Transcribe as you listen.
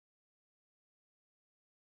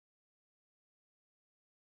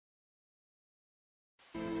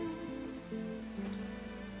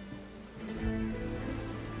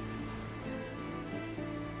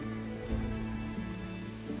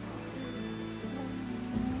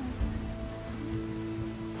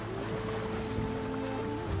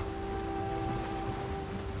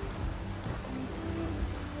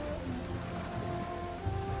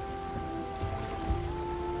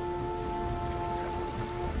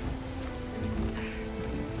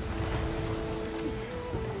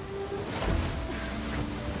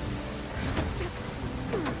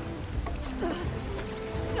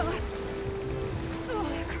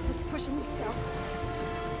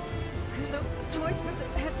choice but to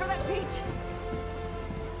head for that beach.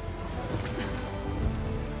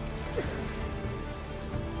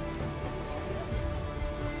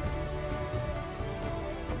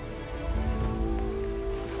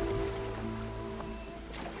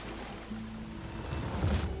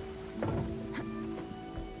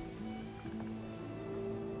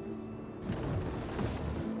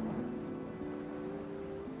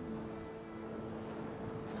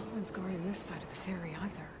 No one's guarding this side of the ferry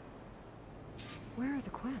either. Where are the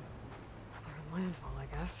Quinn? They're in landfall, I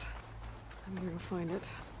guess. I'm gonna go find it.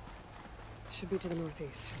 Should be to the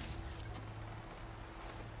northeast.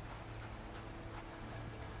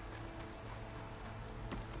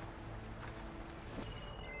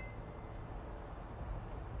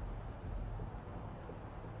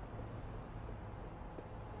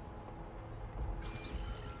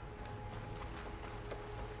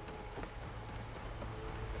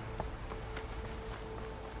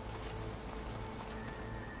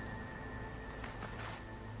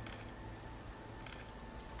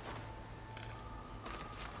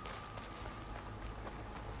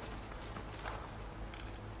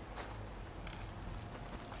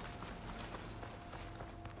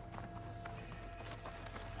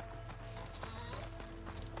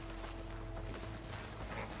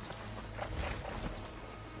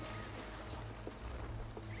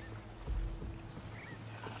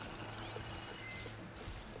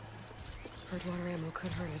 Hard water ammo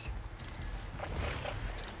could hurt it.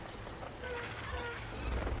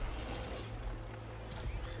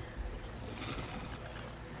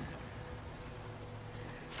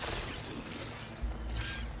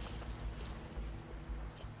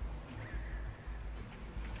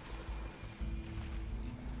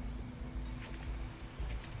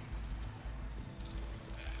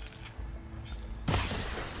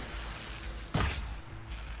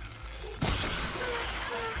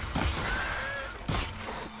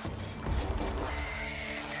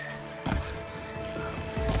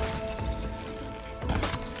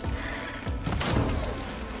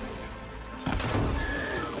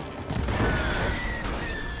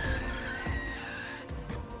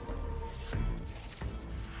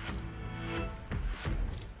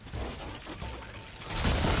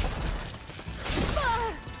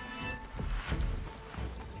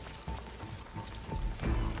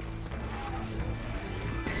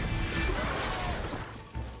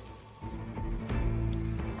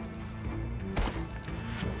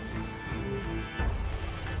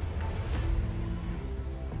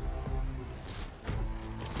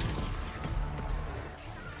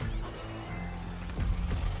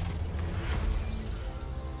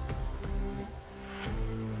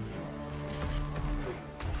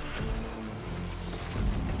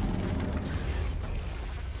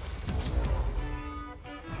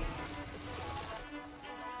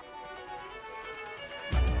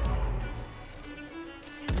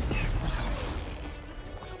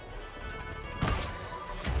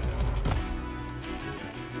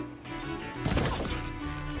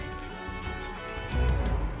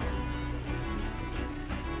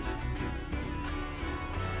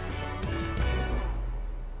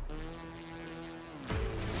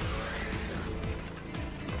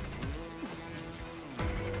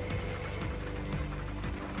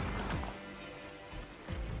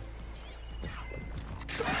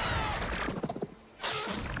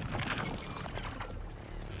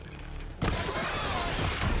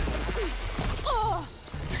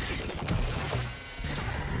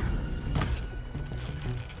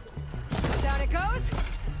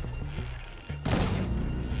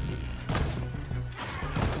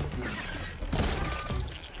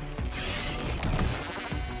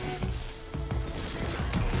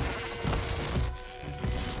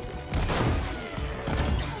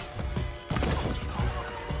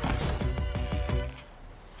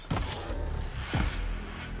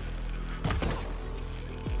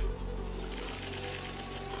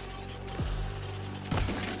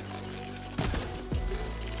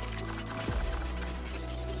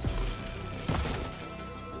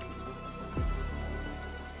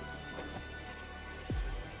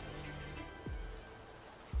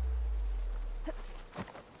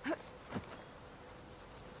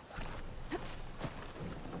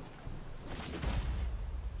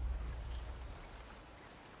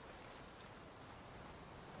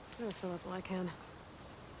 I'll fill up while I can.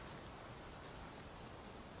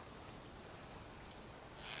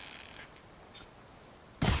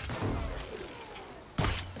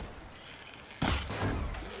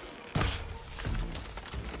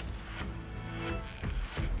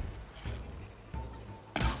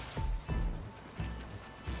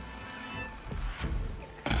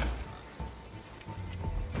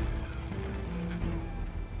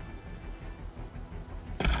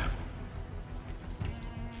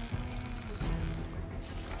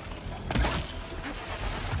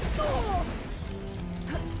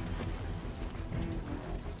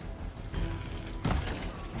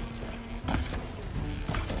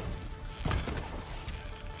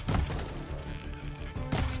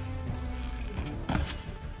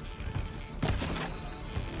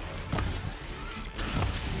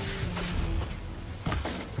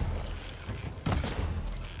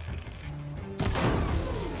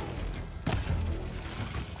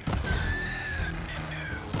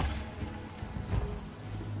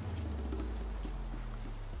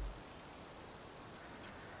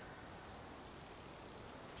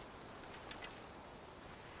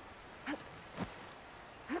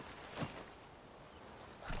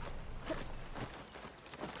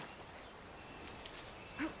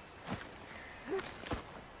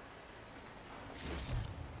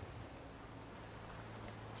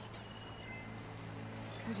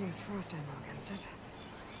 Could use frost ammo against it.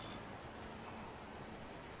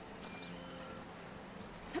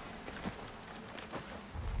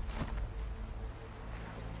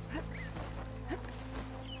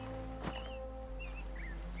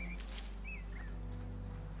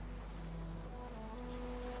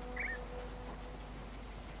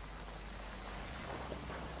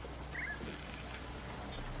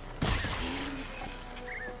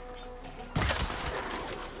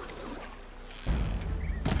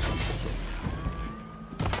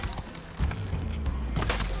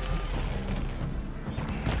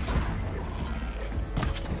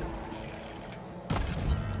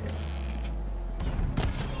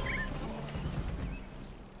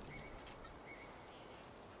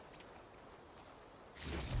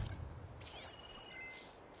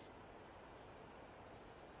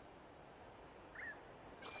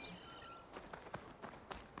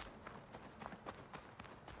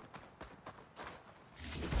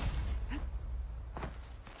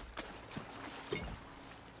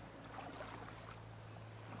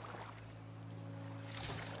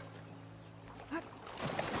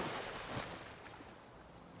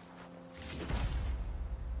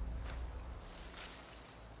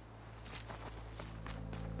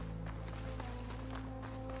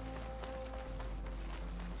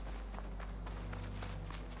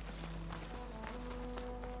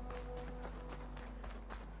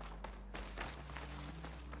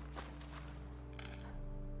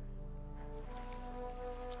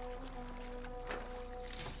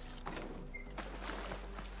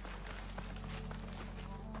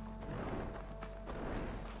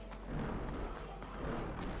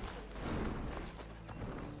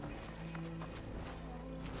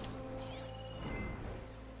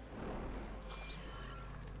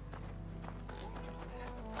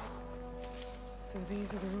 So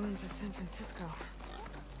these are the ruins of San Francisco.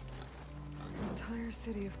 An entire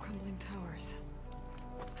city of crumbling towers.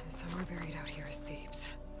 And somewhere buried out here is Thebes.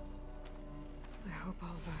 I hope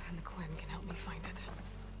Alva and the Quinn can help me find it.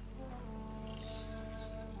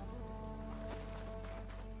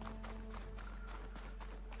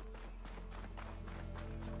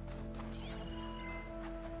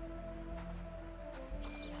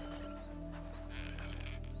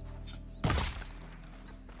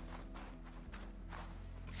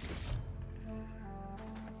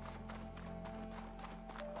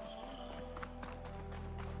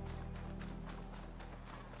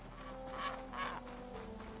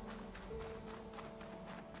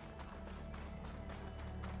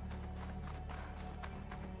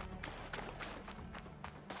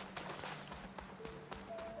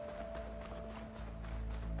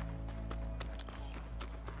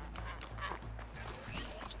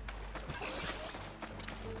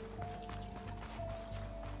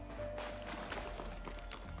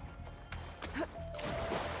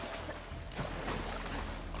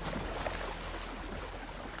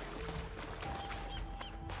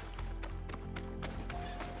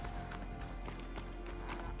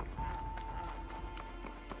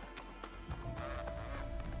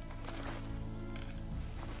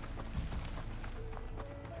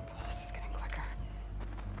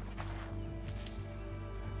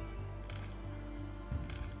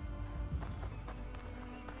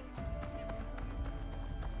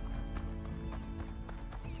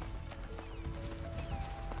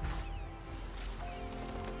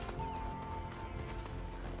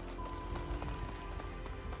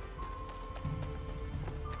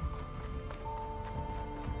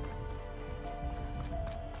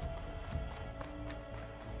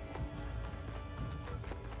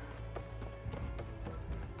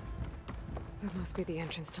 That must be the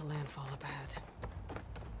entrance to landfall up ahead.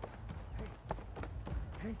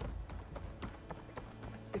 Hey.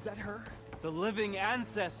 Is that her? The living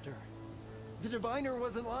ancestor! The diviner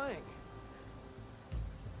wasn't lying.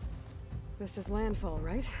 This is landfall,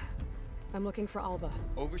 right? I'm looking for Alva.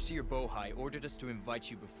 Overseer Bohai ordered us to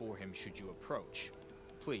invite you before him should you approach.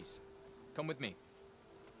 Please, come with me.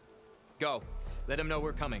 Go. Let him know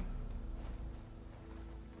we're coming.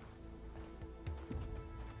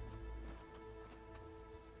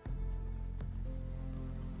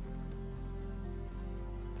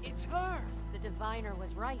 It's her! The diviner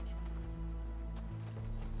was right.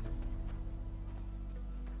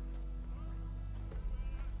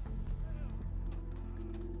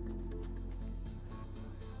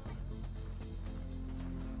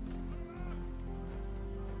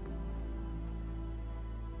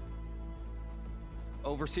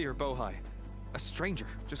 Overseer Bohai. A stranger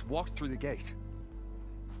just walked through the gate.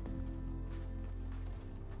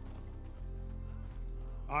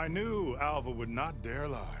 I knew Alva would not dare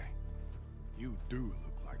lie. You do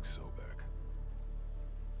look like Sobek.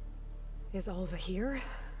 Is Alva here?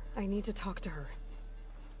 I need to talk to her.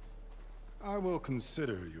 I will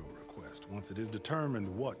consider your request once it is determined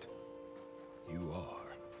what you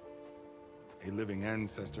are. A living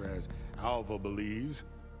ancestor, as Alva believes,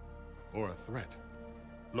 or a threat,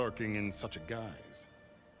 lurking in such a guise.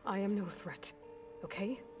 I am no threat,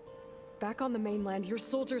 okay? Back on the mainland, your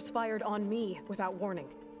soldiers fired on me without warning.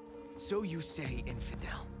 So you say,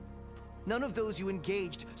 infidel. None of those you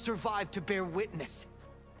engaged survived to bear witness.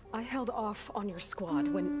 I held off on your squad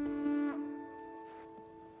when...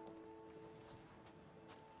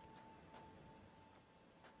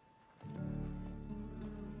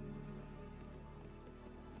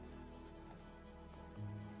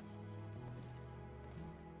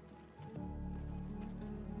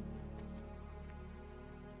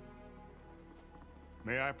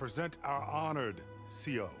 May I present our honored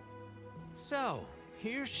CO? So,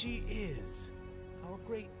 here she is, our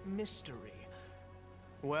great mystery.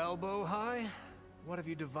 Well, Bohai, what have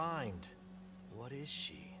you divined? What is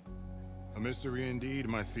she? A mystery indeed,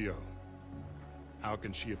 my CO. How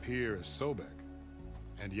can she appear as Sobek,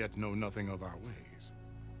 and yet know nothing of our ways?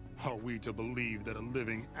 Are we to believe that a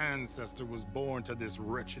living ancestor was born to this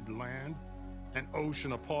wretched land? An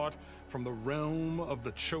ocean apart from the realm of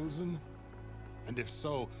the Chosen? And if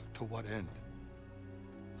so, to what end?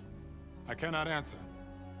 I cannot answer.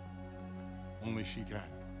 Only she can.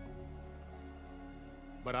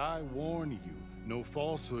 But I warn you, no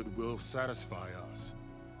falsehood will satisfy us.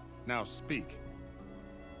 Now speak.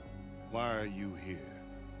 Why are you here?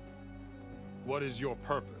 What is your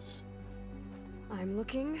purpose? I'm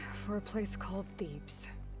looking for a place called Thebes.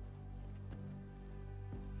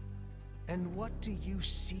 And what do you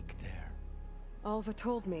seek there? Alva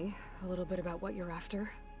told me a little bit about what you're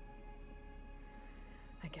after.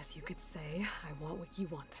 I guess you could say I want what you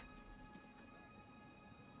want.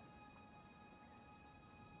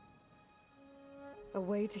 A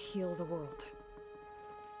way to heal the world.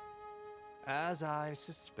 As I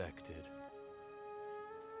suspected.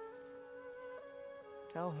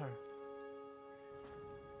 Tell her.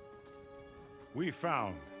 We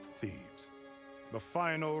found Thebes, the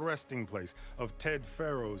final resting place of Ted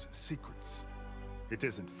Pharaoh's secrets. It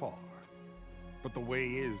isn't far, but the way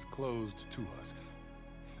is closed to us.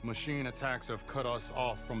 Machine attacks have cut us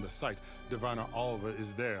off from the site. Diviner Alva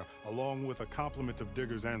is there, along with a complement of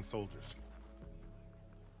diggers and soldiers.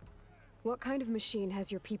 What kind of machine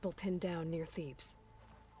has your people pinned down near Thebes?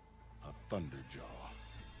 A Thunderjaw.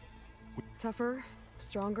 Tougher?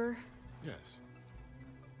 Stronger? Yes.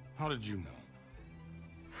 How did you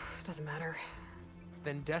know? Doesn't matter.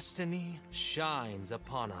 Then destiny shines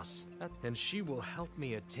upon us, and she will help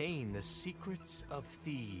me attain the secrets of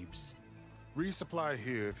Thebes. Resupply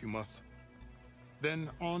here if you must. Then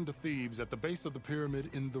on to Thebes at the base of the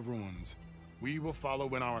pyramid in the ruins. We will follow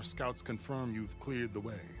when our scouts confirm you've cleared the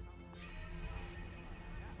way.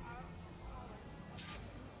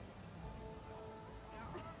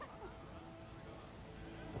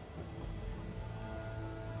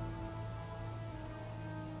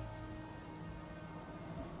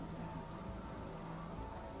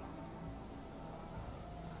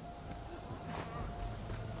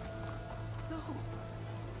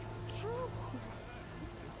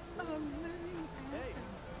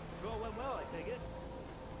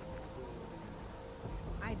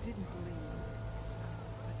 I didn't believe,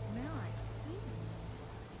 but now I see.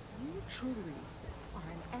 You truly are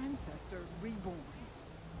an ancestor reborn.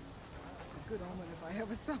 A good omen if I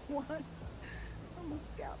ever saw one. I'm a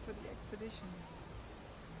scout for the expedition.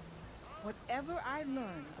 Whatever I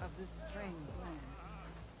learn of this strange land,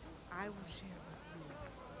 I will share with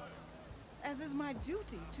you. As is my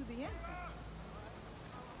duty to the ancestors.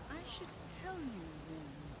 I should tell you then.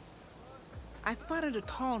 I spotted a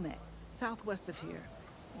tall neck southwest of here,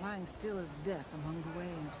 lying still as death among the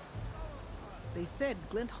waves. They said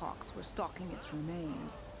glinthawks were stalking its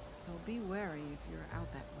remains, so be wary if you're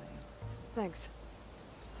out that way. Thanks.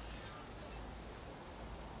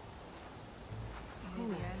 May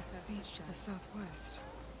the Tallneck, ancestors beach to guide the southwest.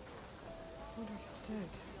 Wonder if it's dead.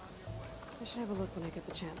 I should have a look when I get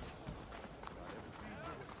the chance.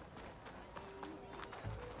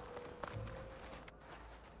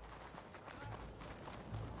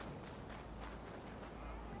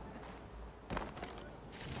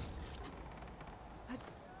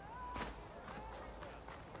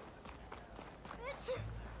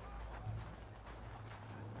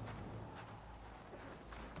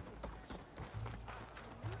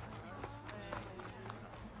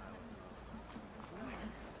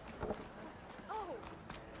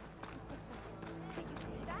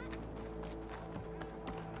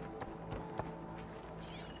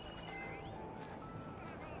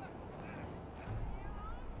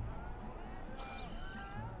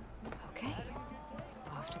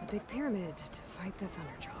 big pyramid to fight the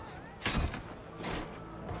Thunderjaw.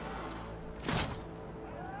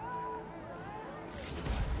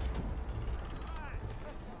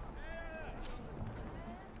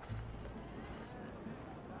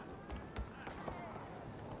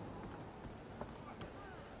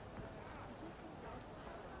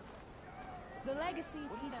 The legacy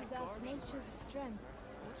teaches us nature's strengths.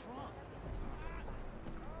 What's wrong?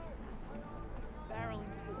 Barreling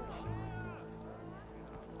through the ship.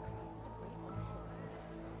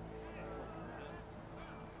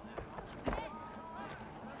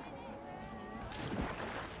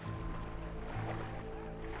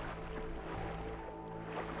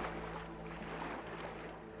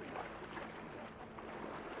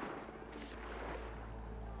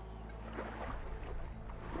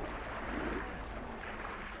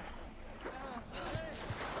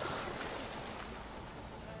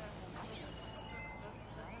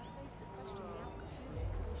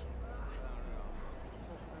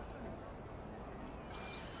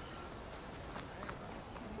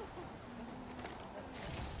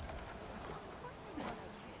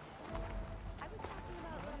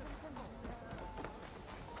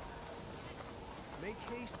 Make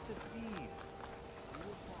haste to Thebes.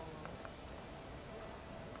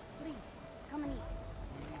 Please, come and eat.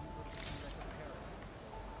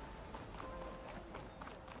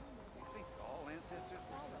 You think all ancestors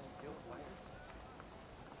were such skilled fighters?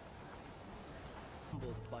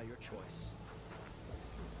 Humbled by your choice.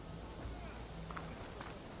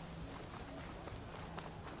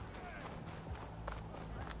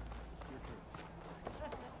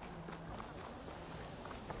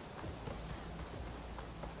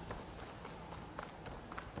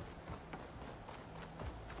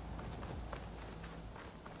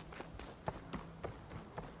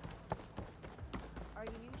 Are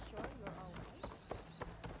you sure you're all right?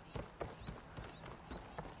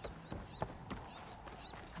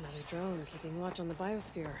 Another drone keeping watch on the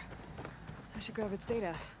biosphere. I should grab its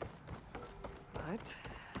data. But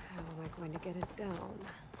how am I going to get it down?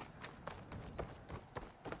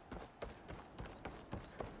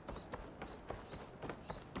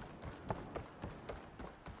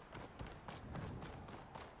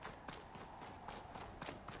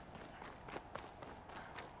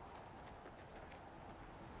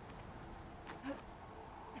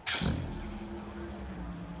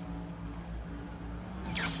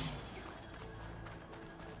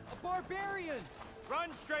 Barbarians! Run,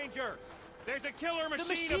 stranger! There's a killer machine,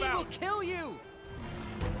 The machine about! will kill you!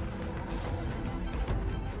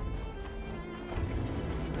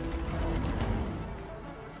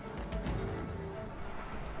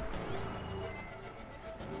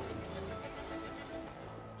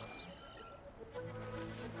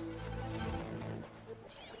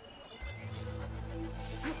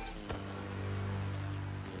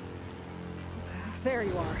 There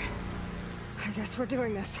you are. I guess we're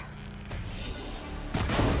doing this.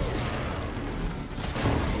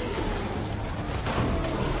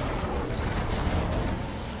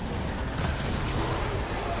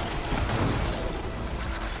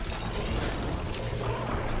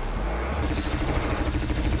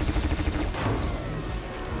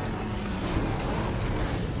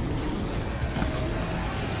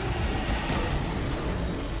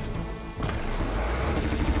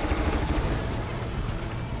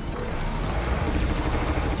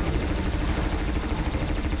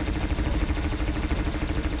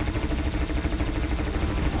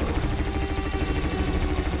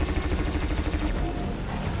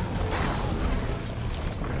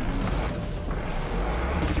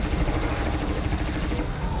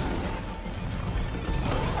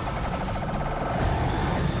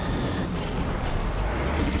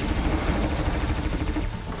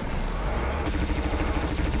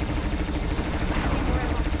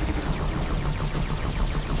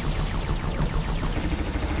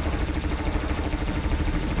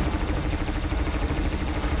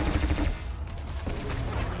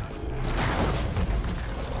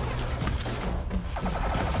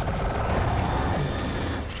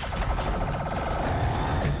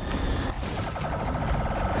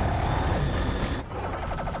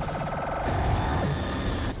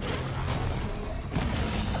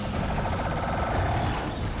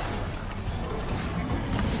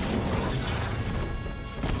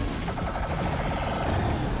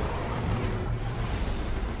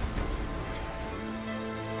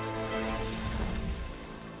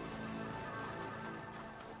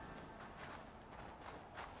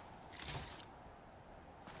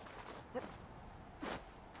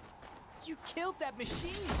 You killed that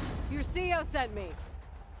machine! Your CEO sent me.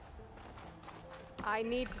 I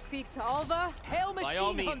need to speak to Alva. Hail, By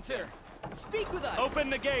all Machine means, Hunter! Speak with us! Open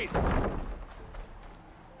the gates!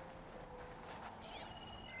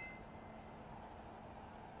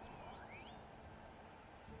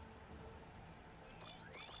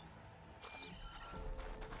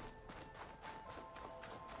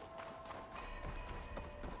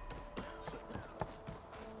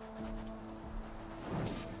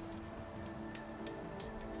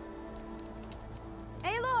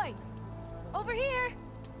 Aloy! Over here!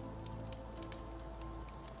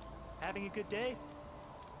 Having a good day?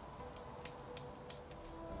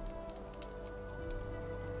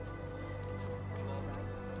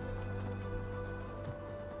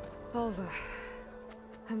 Alva,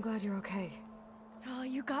 I'm glad you're okay. Oh,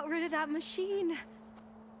 you got rid of that machine.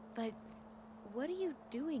 But what are you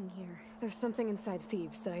doing here? There's something inside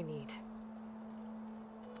Thebes that I need.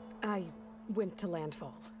 I went to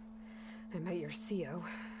landfall. I met your CO.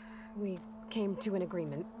 We came to an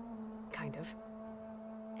agreement, kind of.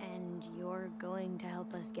 And you're going to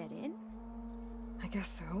help us get in? I guess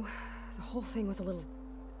so. The whole thing was a little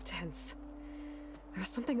tense. There's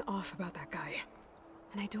something off about that guy.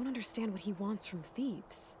 And I don't understand what he wants from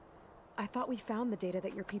Thebes. I thought we found the data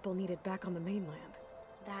that your people needed back on the mainland.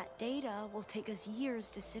 That data will take us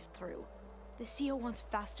years to sift through. The CO wants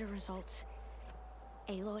faster results.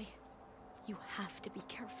 Aloy, you have to be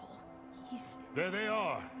careful. He's... There they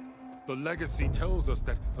are! The legacy tells us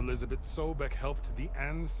that Elizabeth Sobek helped the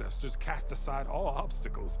ancestors cast aside all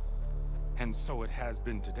obstacles. And so it has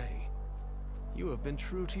been today. You have been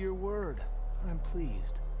true to your word. I'm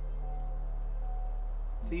pleased.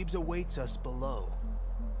 Thebes awaits us below,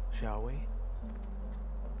 shall we?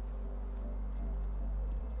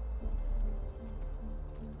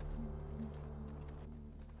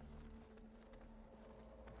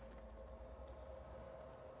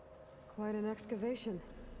 Quite an excavation.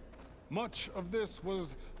 Much of this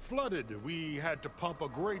was flooded. We had to pump a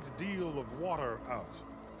great deal of water out.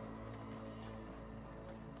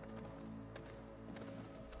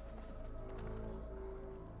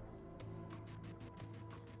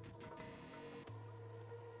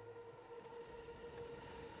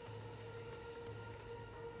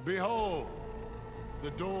 Behold, the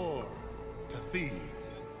door to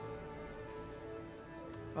Thebes.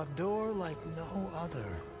 A door like no other.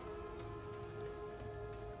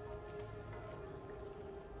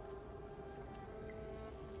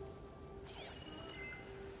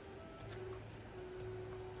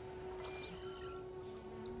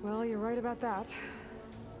 Well, you're right about that.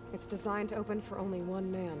 It's designed to open for only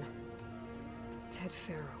one man.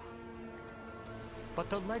 Faro. But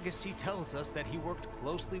the legacy tells us that he worked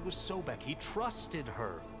closely with Sobek. He trusted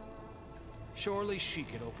her. Surely she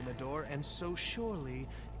can open the door, and so surely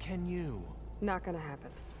can you. Not gonna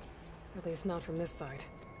happen. At least not from this side.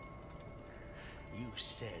 You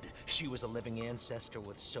said she was a living ancestor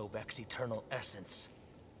with Sobek's eternal essence.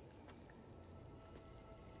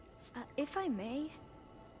 If I may,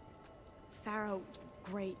 Faro,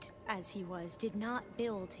 great as he was, did not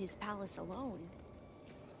build his palace alone.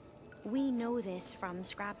 We know this from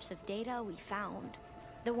scraps of data we found,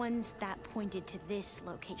 the ones that pointed to this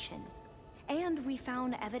location. And we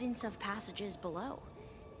found evidence of passages below.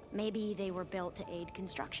 Maybe they were built to aid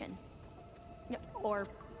construction. Or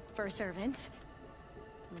for servants.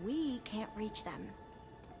 We can't reach them.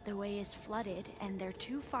 The way is flooded and they're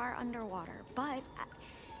too far underwater, but...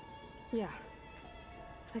 Yeah,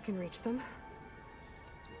 I can reach them.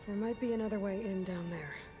 There might be another way in down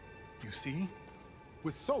there. You see?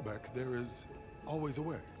 With Sobek, there is always a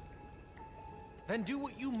way. Then do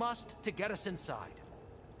what you must to get us inside.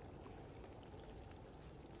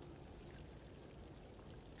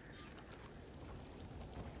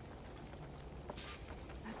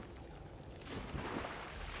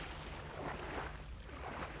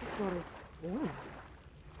 This water's warm.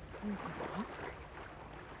 Seems like a hot spring.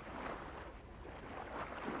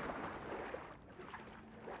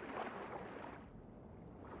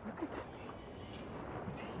 Look at that.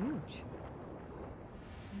 It's huge.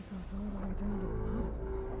 It goes all the way down to the bottom.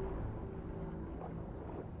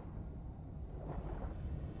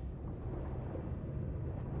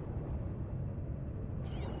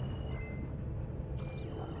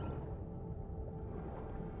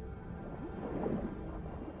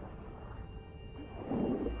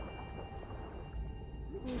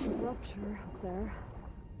 There's a rupture up there.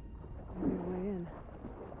 Maybe a way in.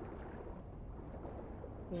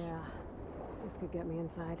 Yeah, this could get me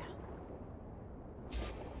inside.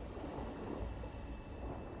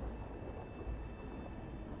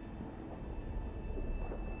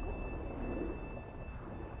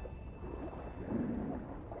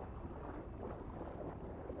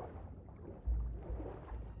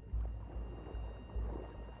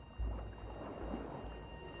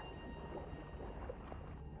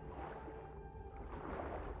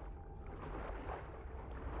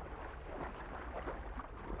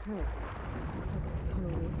 Okay. Looks like this tunnel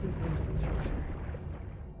leads deeper into the structure.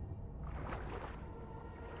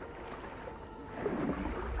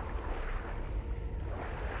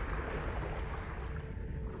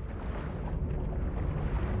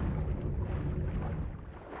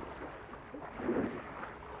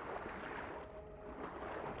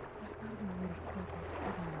 There's gotta be a way to stop that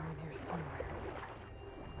turbine around here somewhere.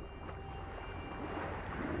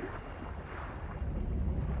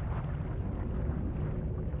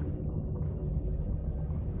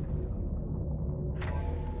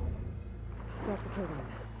 Stop the turbine.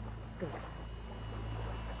 Good.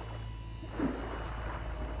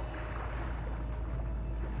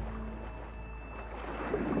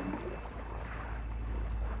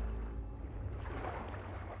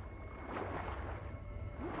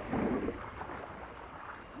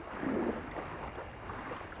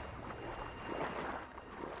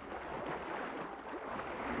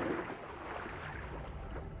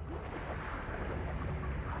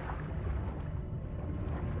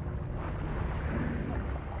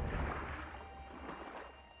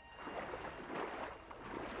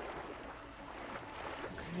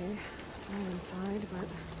 Okay, I'm inside, but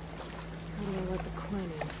how do I let the Queen in?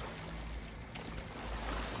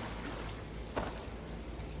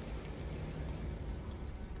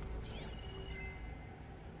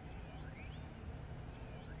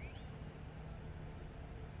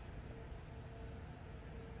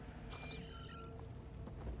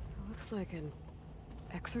 It looks like an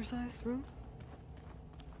exercise room?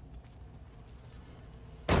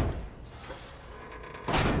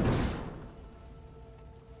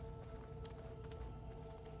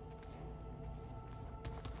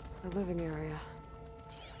 The living area.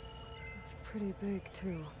 It's pretty big,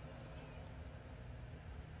 too.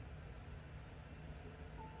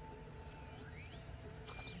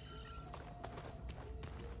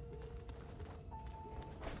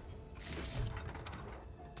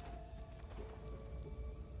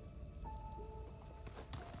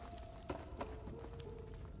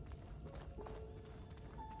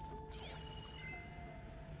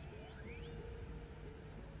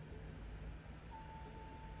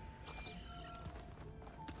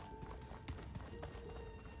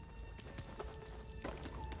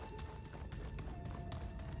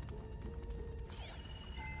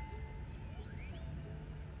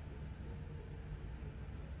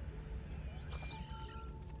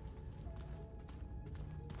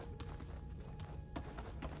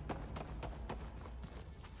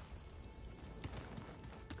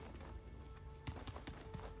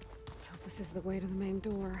 Let's hope this is the way to the main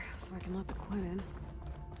door, so I can let the Queen in.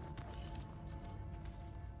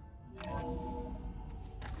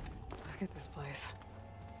 Look at this place.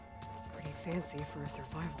 It's pretty fancy for a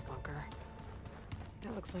survival bunker.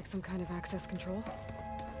 That looks like some kind of access control.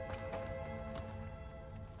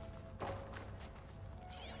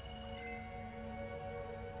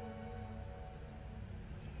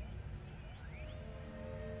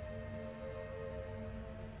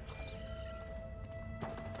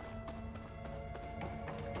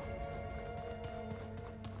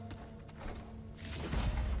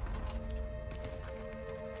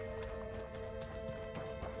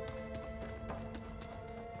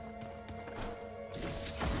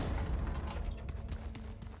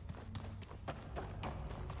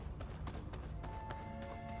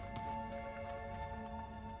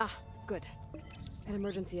 Ah, good. An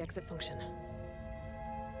emergency exit function.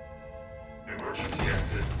 Emergency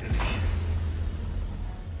exit initiated.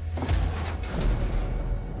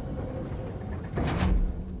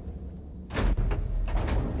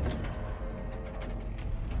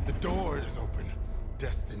 The door is open.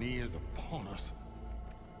 Destiny is upon us.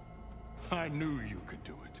 I knew you could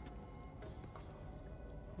do it.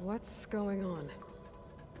 What's going on?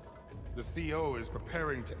 The CO is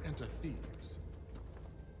preparing to enter Thebes.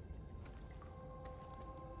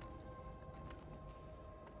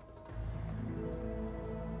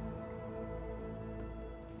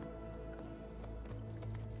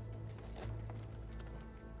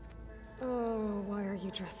 Oh, why are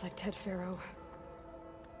you dressed like Ted Faro?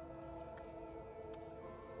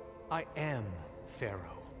 I am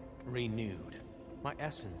Faro, renewed. My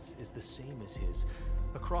essence is the same as his.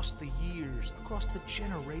 Across the years, across the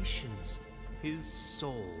generations, his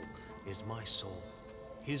soul is my soul.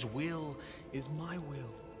 His will is my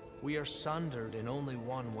will. We are sundered in only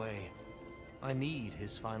one way. I need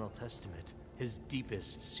his final testament, his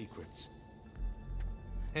deepest secrets.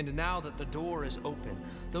 And now that the door is open,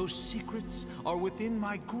 those secrets are within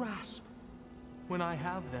my grasp. When I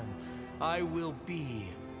have them, I will be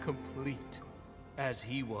complete, as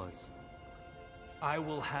he was. I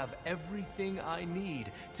will have everything I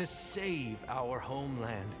need to save our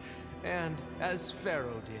homeland, and, as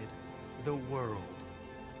Pharaoh did, the world.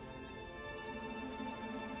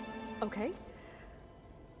 Okay.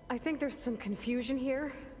 I think there's some confusion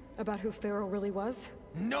here about who Faro really was.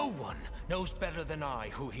 No one knows better than I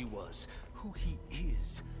who he was, who he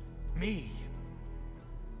is. Me.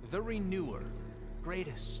 The Renewer,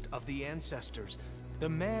 greatest of the ancestors, the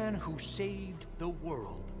man who saved the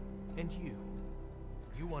world. And you.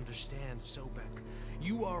 You understand, Sobek.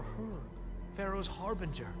 You are her, Pharaoh's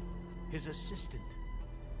harbinger, his assistant.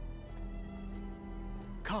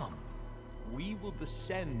 Come, we will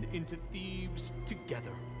descend into Thebes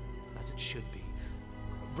together, as it should be.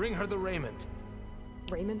 Bring her the raiment.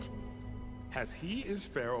 Raiment? As he is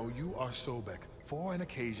Pharaoh, you are Sobek. For an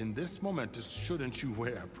occasion this momentous, shouldn't you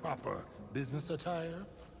wear proper business attire?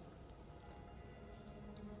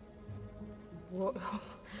 Whoa.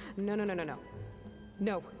 No, no, no, no, no.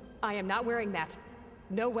 No, I am not wearing that.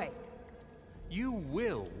 No way. You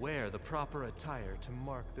will wear the proper attire to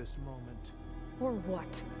mark this moment. Or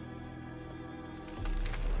what?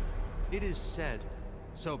 It is said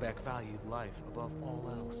Sobek valued life above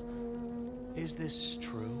all else. Is this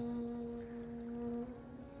true?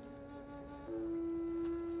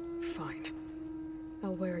 Fine.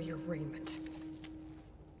 I'll wear your raiment.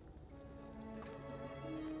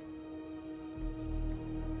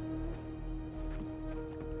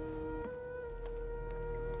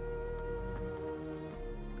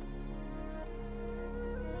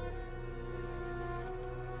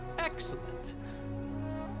 Excellent.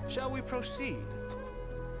 Shall we proceed?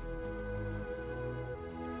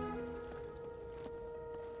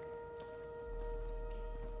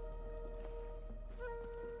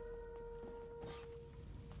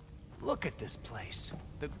 Look at this place.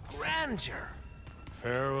 The grandeur.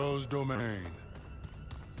 Pharaoh's domain.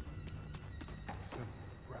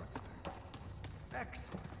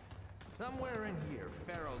 Excellent. Somewhere in here,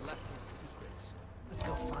 Pharaoh left his secrets. Let's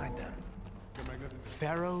go find them.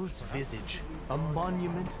 Pharaoh's visage, a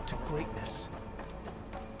monument to greatness.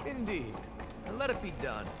 Indeed. And let it be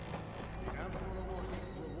done.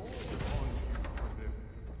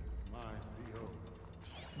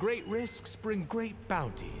 Great risks bring great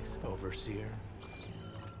bounties, Overseer.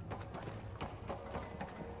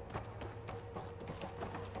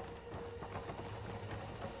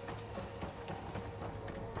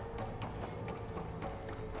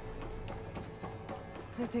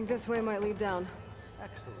 I think this way might lead down.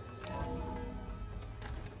 Excellent.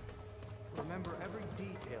 Remember every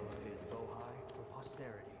detail of his, Bohai, for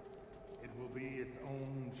posterity. It will be its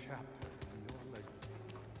own chapter in your legacy.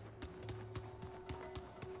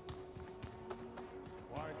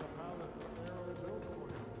 Quite a palace Pharaoh built for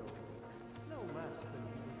himself. No less than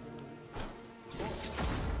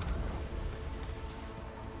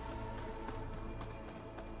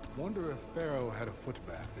Wonder if Pharaoh had a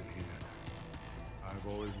footbath in here.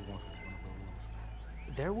 I've always wanted one of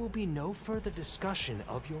those. There will be no further discussion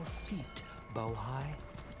of your feet, Bohai.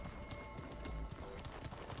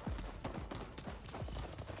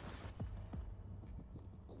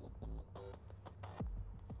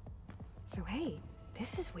 So hey,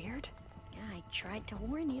 this is weird. Yeah, I tried to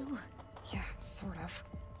warn you. Yeah, sort of.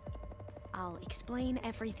 I'll explain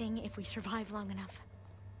everything if we survive long enough.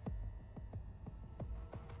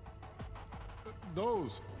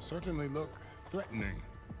 Those certainly look threatening.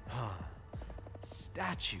 Huh.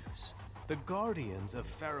 Statues. The guardians of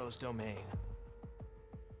Pharaoh's domain.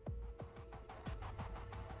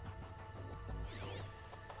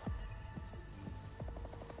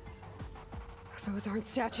 Those aren't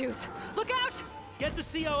statues. Look out! Get the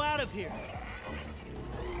CO out of here!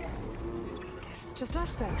 Guess it's just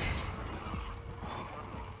us then.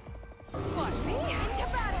 What, me?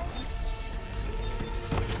 Into battle!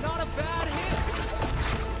 Not a bad hit!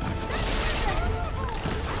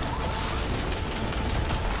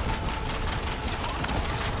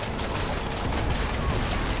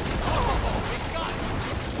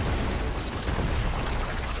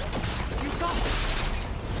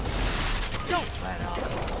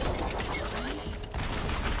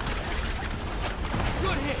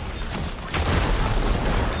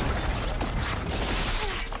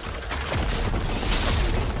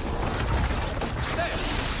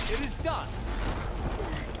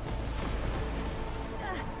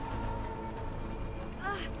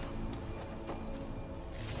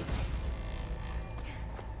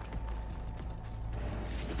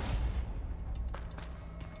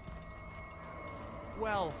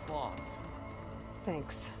 Well fought.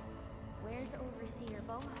 Thanks. Where's Overseer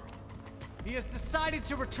Bohai? He has decided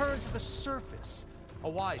to return to the surface. A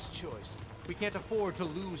wise choice. We can't afford to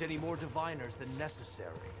lose any more diviners than necessary.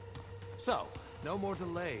 So, no more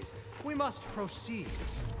delays. We must proceed.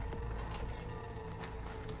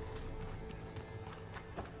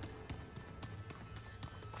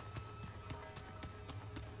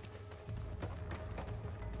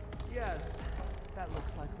 Yes, that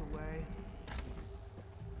looks like the way.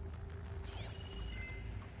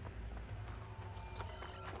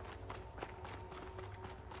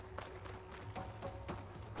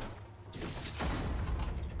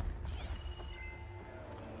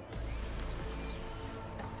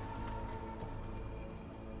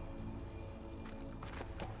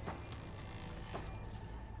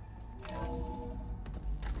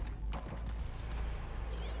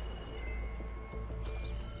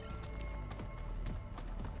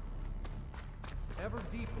 Ever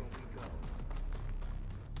deeper we go.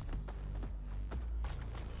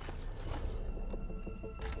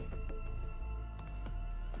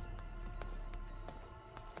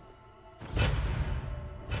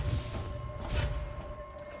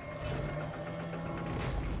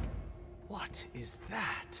 What is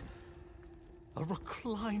that? A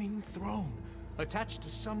reclining throne, attached to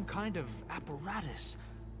some kind of apparatus.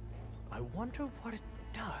 I wonder what it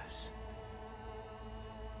does.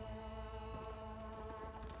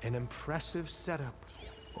 An impressive setup.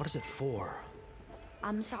 What is it for?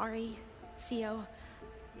 I'm sorry, CO.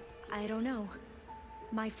 I don't know.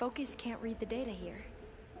 My focus can't read the data here.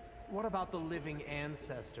 What about the living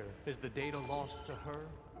ancestor? Is the data lost to her?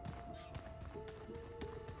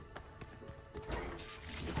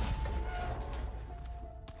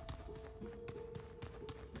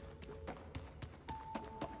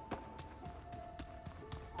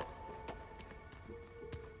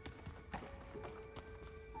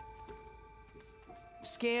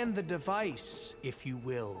 Scan the device, if you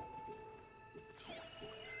will.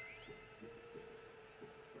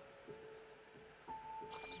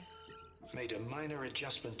 Made a minor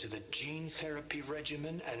adjustment to the gene therapy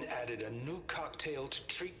regimen and added a new cocktail to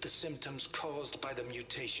treat the symptoms caused by the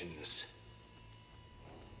mutations.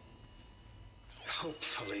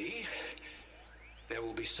 Hopefully, there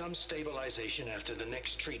will be some stabilization after the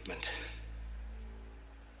next treatment.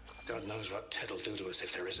 God knows what Ted'll do to us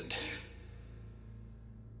if there isn't.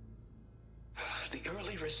 The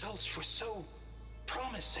early results were so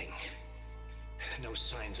promising. No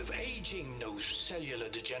signs of aging, no cellular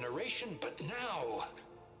degeneration, but now...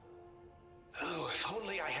 Oh, if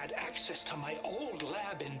only I had access to my old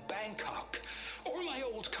lab in Bangkok, or my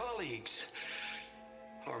old colleagues,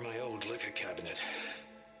 or my old liquor cabinet.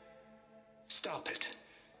 Stop it.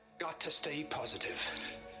 Got to stay positive.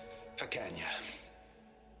 For Kanya.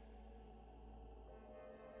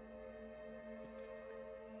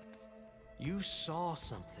 You saw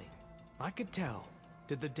something. I could tell.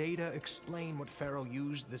 Did the data explain what Faro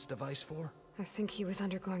used this device for? I think he was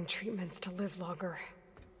undergoing treatments to live longer.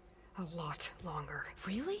 A lot longer.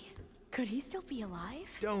 Really? Could he still be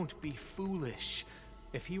alive? Don't be foolish.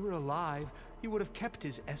 If he were alive, he would have kept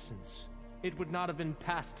his essence. It would not have been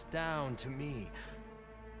passed down to me.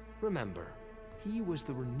 Remember, he was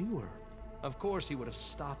the renewer. Of course he would have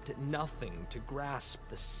stopped at nothing to grasp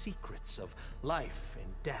the secrets of life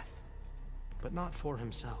and death. But not for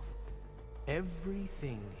himself.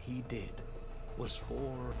 Everything he did was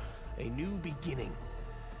for a new beginning.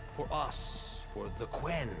 For us, for the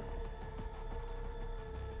Quen.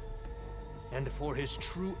 And for his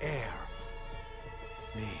true heir,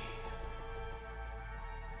 me.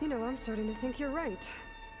 You know, I'm starting to think you're right.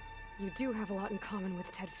 You do have a lot in common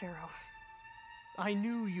with Ted Faro. I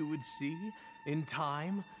knew you would see, in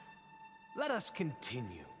time. Let us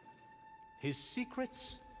continue. His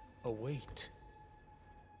secrets await.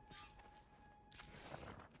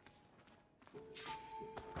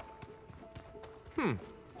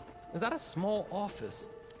 Is that a small office?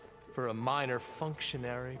 For a minor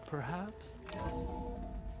functionary, perhaps?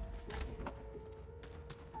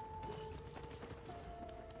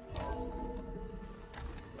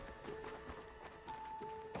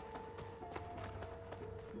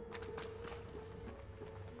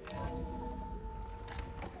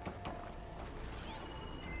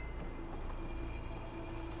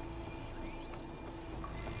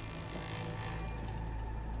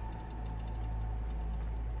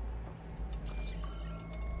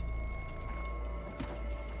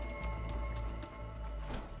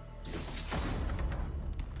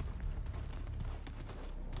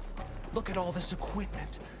 Look at all this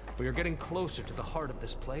equipment. We are getting closer to the heart of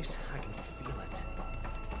this place. I can feel it.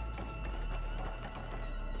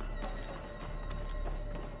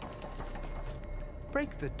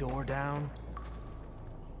 Break the door down.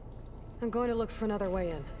 I'm going to look for another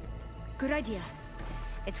way in. Good idea.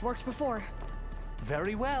 It's worked before.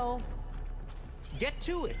 Very well. Get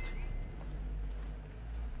to it.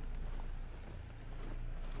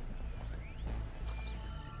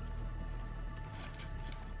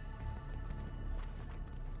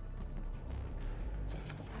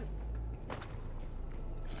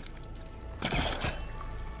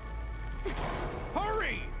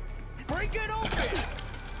 Hurry! Break it open!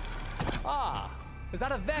 Ah, is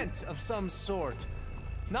that a vent of some sort?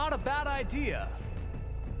 Not a bad idea.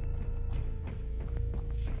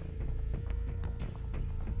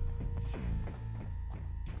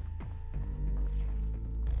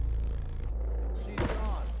 She's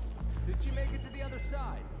gone. Did she make it to the other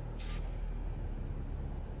side?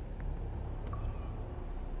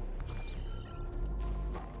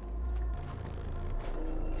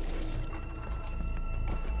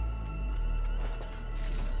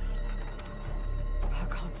 A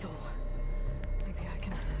console. Maybe I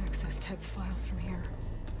can access Ted's files from here.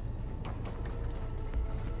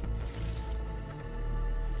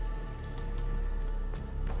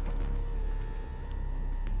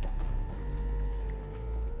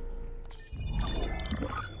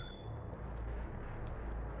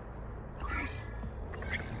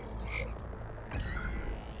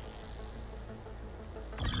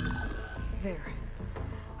 There.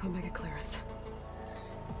 Omega clearance.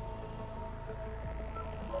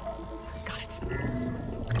 Got it.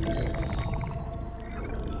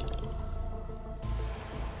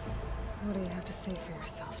 What do you have to say for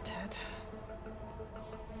yourself, Ted?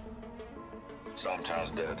 Somtow's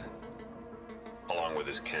dead. Along with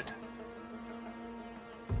his kid.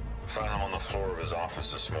 Found him on the floor of his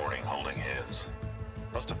office this morning, holding hands.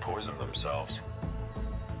 Must have poisoned themselves.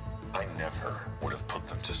 I never would have put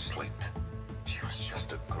them to sleep. She was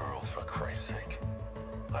just a girl, for Christ's sake.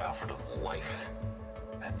 I offered them life.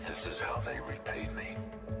 And this is how they repaid me.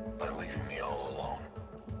 By leaving me all alone.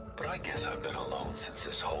 But I guess I've been alone since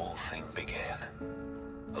this whole thing began.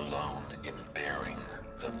 Alone in bearing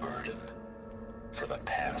the burden. For the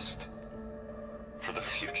past. For the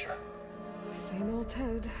future. Same old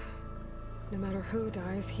Ted. No matter who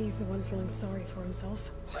dies, he's the one feeling sorry for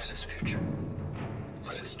himself. Liz's future.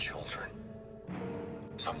 Liz's children.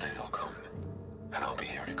 Someday they'll come. And I'll be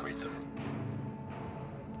here to greet them.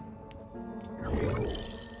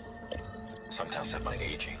 Sometimes said my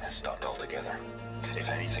aging has stopped altogether. If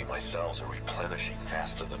anything, my cells are replenishing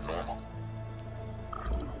faster than normal.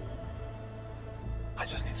 I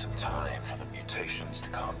just need some time for the mutations to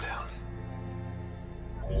calm down.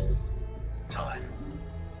 Time.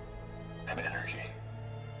 And energy.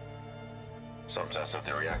 Sometimes said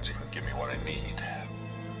the reactor can give me what I need.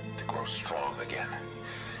 To grow strong again.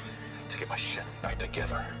 To get my shit back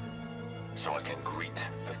together. So I can greet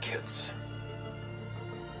the kids.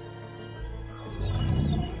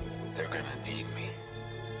 They're gonna need me.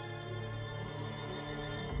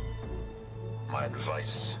 My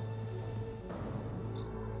advice.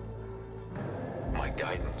 My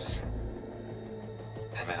guidance.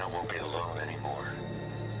 And then I won't be alone anymore.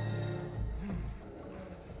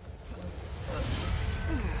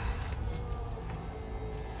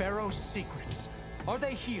 Faro's secrets. Are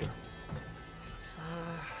they here?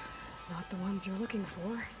 Not the ones you're looking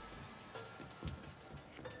for.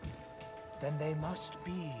 Then they must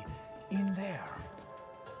be in there.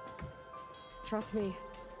 Trust me.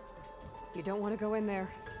 You don't want to go in there.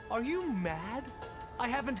 Are you mad? I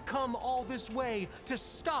haven't come all this way to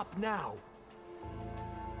stop now.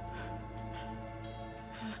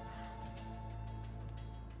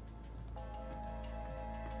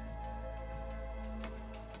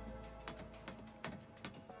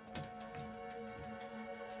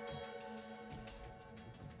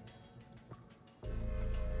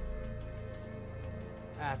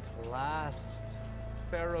 At last,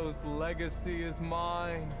 Faro's legacy is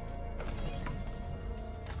mine.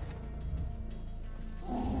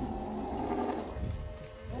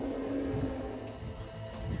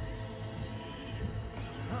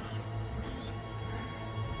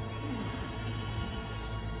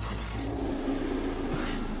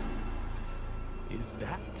 Is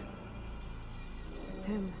that? It's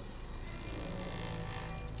him.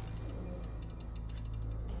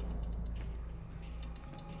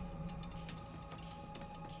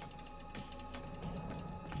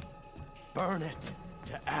 Burn it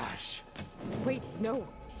to ash. Wait, no.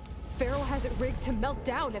 Faro has it rigged to melt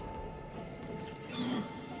down if...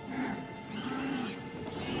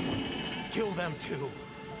 Kill them too.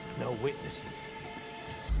 No witnesses.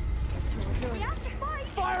 So we're doing Yes, fight!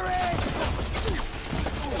 Fire it!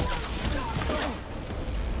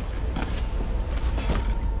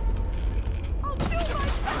 I'll do my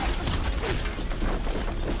best!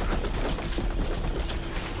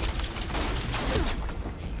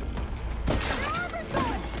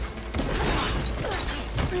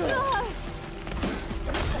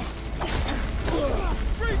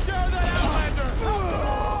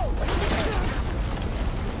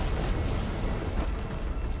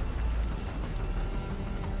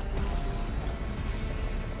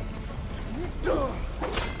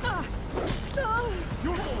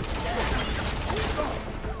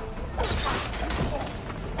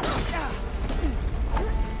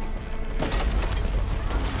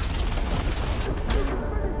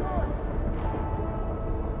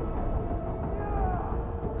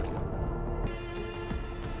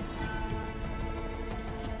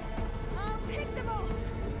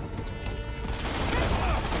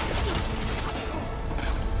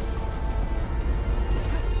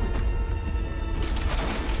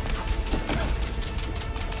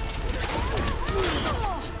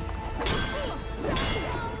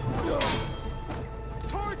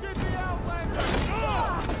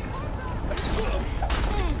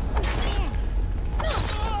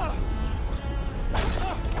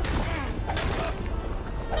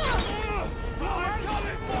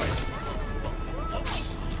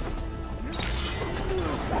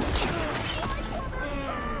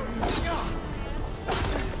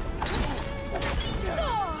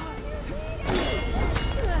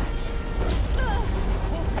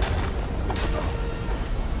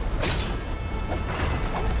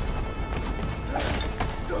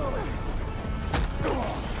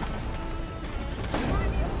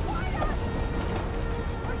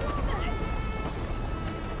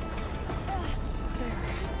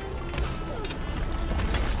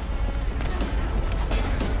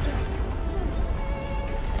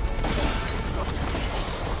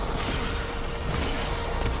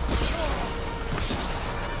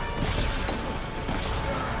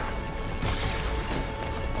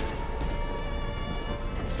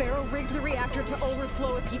 reactor to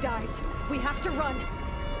overflow if he dies. We have to run.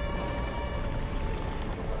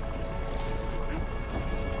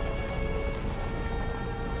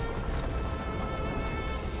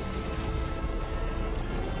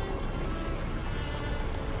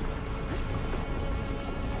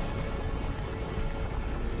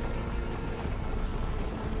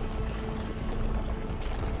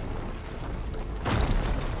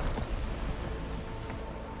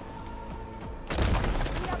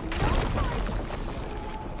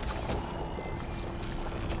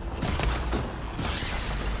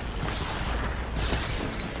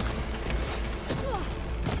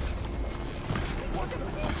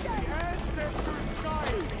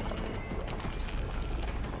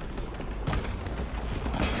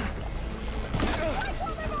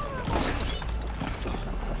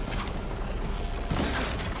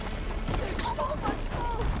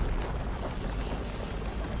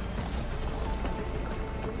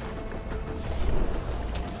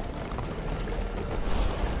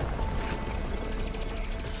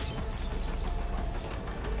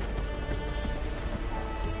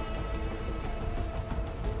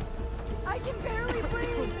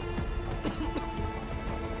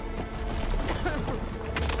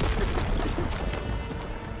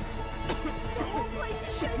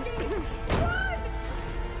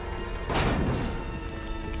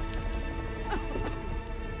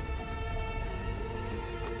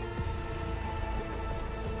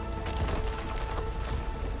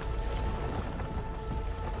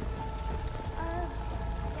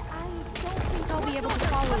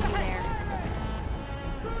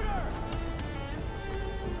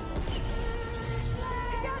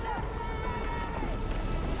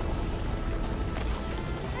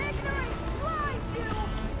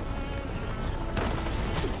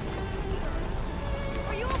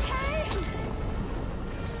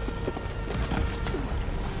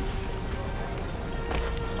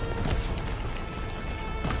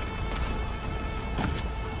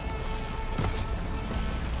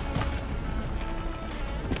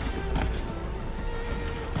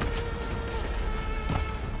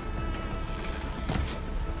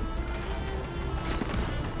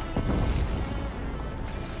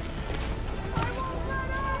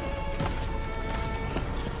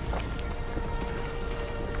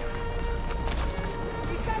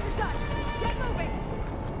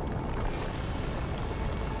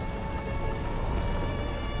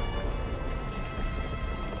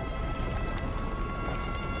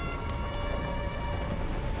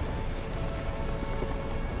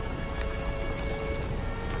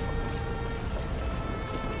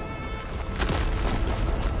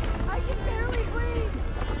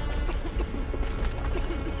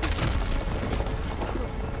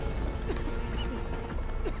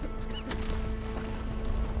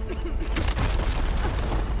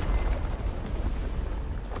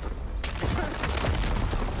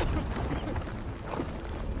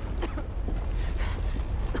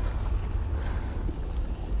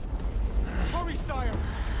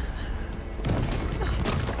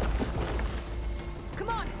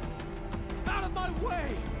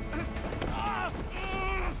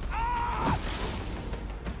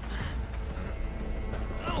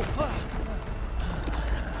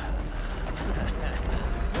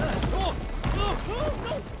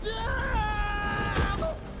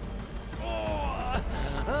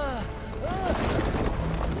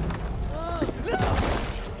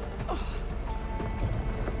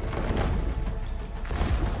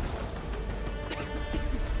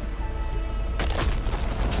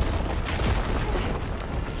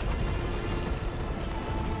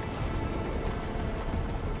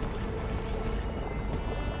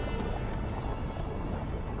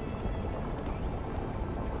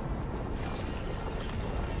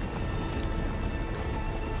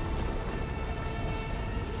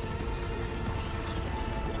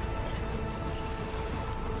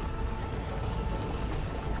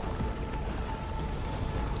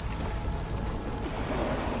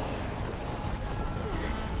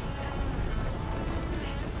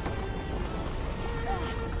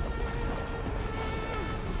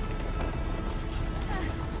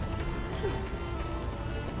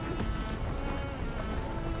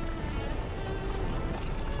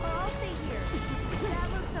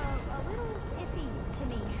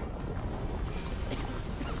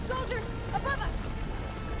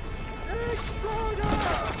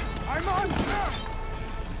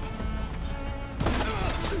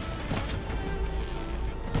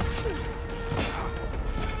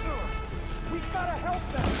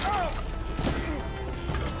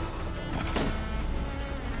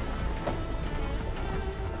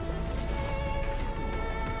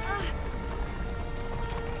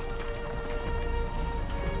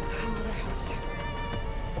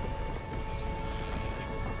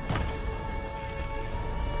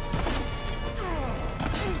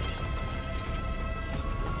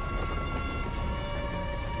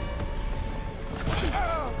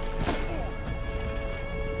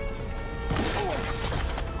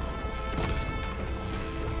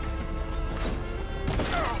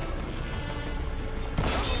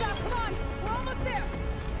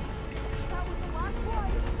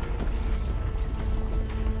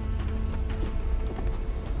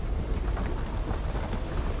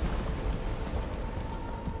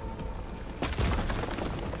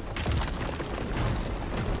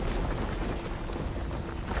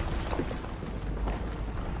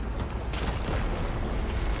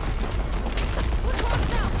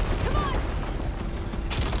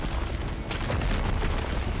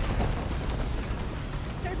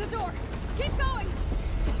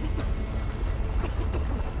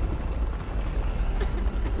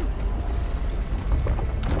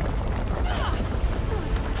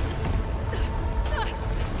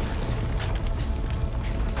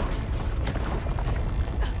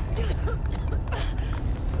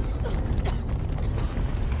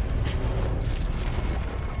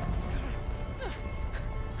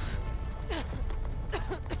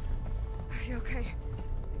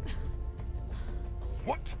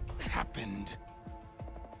 What happened?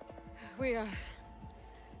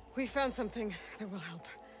 We found something that will help.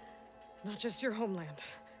 Not just your homeland,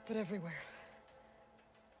 but everywhere.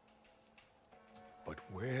 But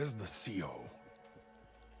where's the CO?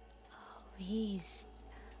 He's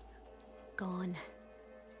gone.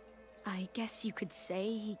 I guess you could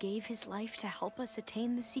say he gave his life to help us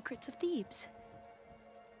attain the secrets of Thebes.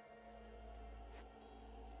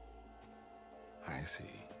 I see.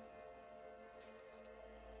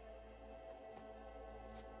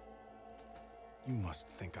 You must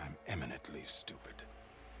think I'm eminently stupid.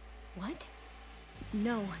 What?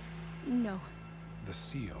 No. The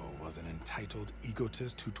CO was an entitled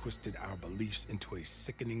egotist who twisted our beliefs into a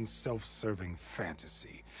sickening, self-serving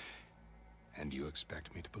fantasy. And you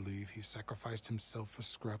expect me to believe he sacrificed himself for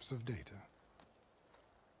scraps of data?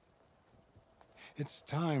 It's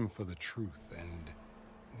time for the truth, and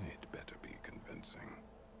it better be convincing.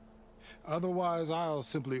 Otherwise, I'll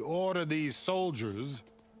simply order these soldiers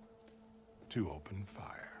to open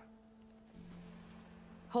fire.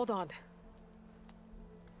 Hold on.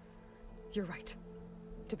 You're right.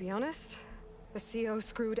 To be honest, the CO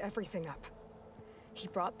screwed everything up. He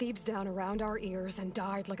brought Thebes down around our ears and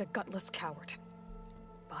died like a gutless coward.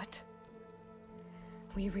 But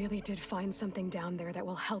we really did find something down there that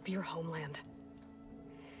will help your homeland.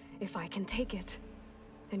 If I can take it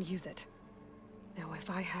and use it. Now, if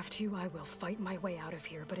I have to, I will fight my way out of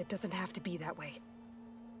here, but it doesn't have to be that way.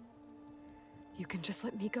 You can just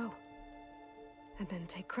let me go. And then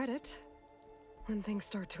take credit when things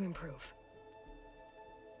start to improve.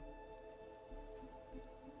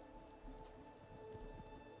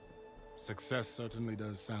 Success certainly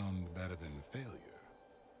does sound better than failure.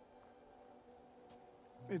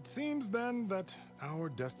 It seems then that our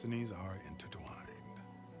destinies are intertwined.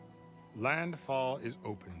 Landfall is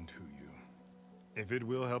open to you. If it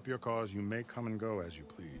will help your cause, you may come and go as you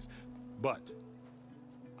please. But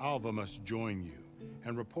Alva must join you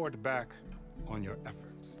and report back on your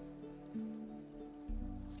efforts.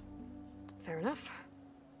 Fair enough.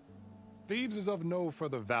 Thebes is of no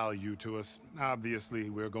further value to us. Obviously,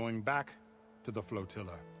 we're going back to the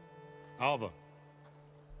flotilla. Alva,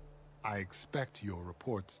 I expect your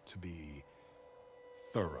reports to be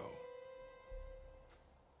thorough.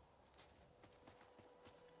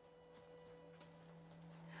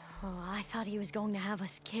 Oh, I thought he was going to have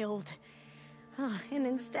us killed. And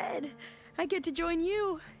instead, I get to join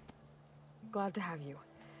you. Glad to have you.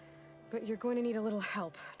 But you're going to need a little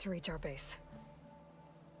help to reach our base.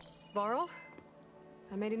 Varl,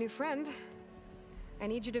 I made a new friend. I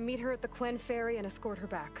need you to meet her at the Quen Ferry and escort her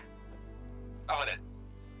back. On it.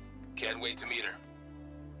 Can't wait to meet her.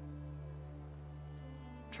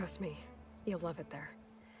 Trust me, you'll love it there.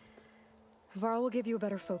 Varl will give you a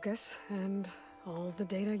better focus, and all the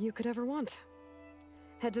data you could ever want.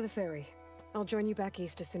 Head to the ferry. I'll join you back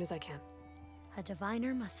east as soon as I can. A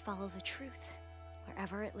diviner must follow the truth,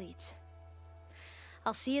 wherever it leads.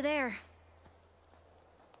 I'll see you there.